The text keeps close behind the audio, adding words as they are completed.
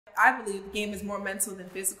I believe the game is more mental than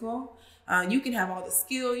physical. You can have all the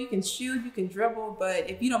skill, you can shoot, you can dribble, but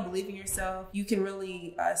if you don't believe in yourself, you can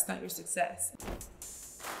really stunt your success.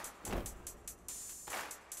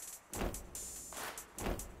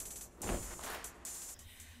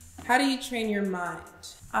 How do you train your mind?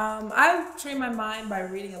 I train my mind by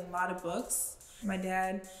reading a lot of books. My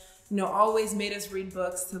dad, always made us read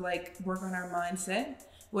books to work on our mindset,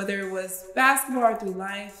 whether it was basketball or through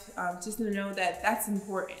life, just to know that that's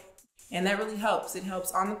important. And that really helps. It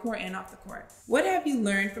helps on the court and off the court. What have you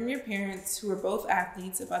learned from your parents who are both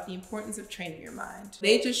athletes about the importance of training your mind?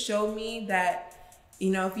 They just showed me that,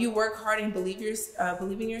 if you work hard and believe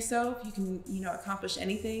in yourself, you can, accomplish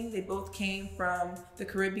anything. They both came from the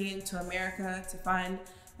Caribbean to America to find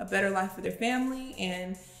a better life for their family.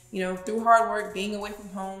 And, through hard work, being away from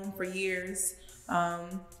home for years,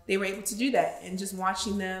 they were able to do that. And just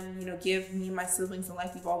watching them, give me and my siblings the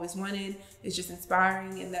life we've always wanted is just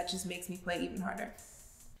inspiring, and that just makes me play even harder.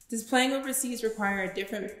 Does playing overseas require a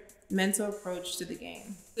different mental approach to the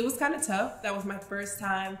game? It was kind of tough. That was my first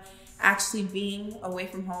time actually being away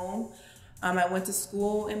from home. I went to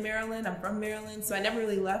school in Maryland. I'm from Maryland, so I never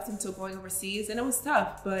really left until going overseas, and it was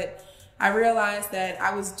tough, but I realized that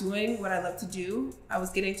I was doing what I love to do. I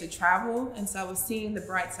was getting to travel, and so I was seeing the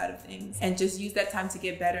bright side of things and just use that time to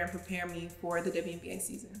get better and prepare me for the WNBA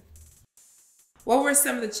season. What were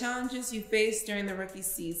some of the challenges you faced during the rookie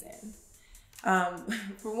season?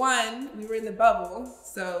 For one, we were in the bubble,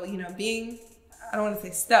 so I don't want to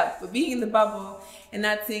say stuck, but being in the bubble and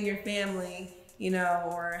not seeing your family,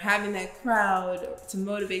 or having that crowd to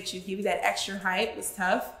motivate you, give you that extra hype was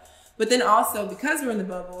tough. But then also, because we're in the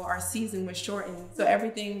bubble, our season was shortened. So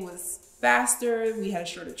everything was faster. We had a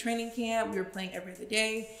shorter training camp. We were playing every other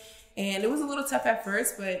day. And it was a little tough at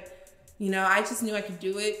first, but I just knew I could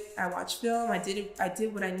do it. I watched film. I did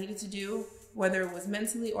what I needed to do, whether it was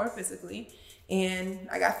mentally or physically. And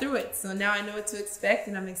I got through it. So now I know what to expect,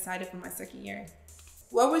 and I'm excited for my second year.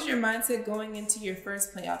 What was your mindset going into your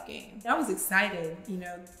first playoff game? I was excited,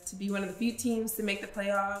 to be one of the few teams to make the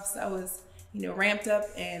playoffs. I was ramped up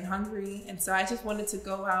and hungry. And so I just wanted to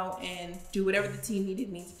go out and do whatever the team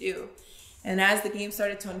needed me to do. And as the game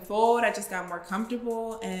started to unfold, I just got more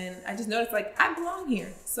comfortable, and I just noticed I belong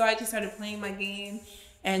here. So I just started playing my game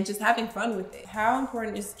and just having fun with it. How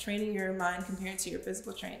important is training your mind compared to your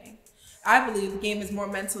physical training? I believe the game is more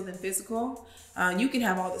mental than physical. You can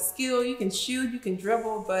have all the skill, you can shoot, you can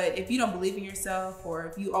dribble, but if you don't believe in yourself, or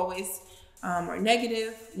if you always are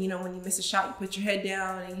negative, when you miss a shot, you put your head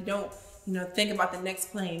down and you don't think about the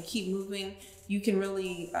next play and keep moving, you can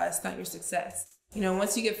really stunt your success.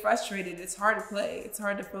 Once you get frustrated, it's hard to play. It's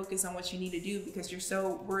hard to focus on what you need to do because you're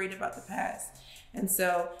so worried about the past. And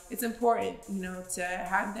so it's important, to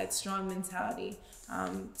have that strong mentality,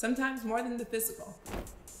 sometimes more than the physical.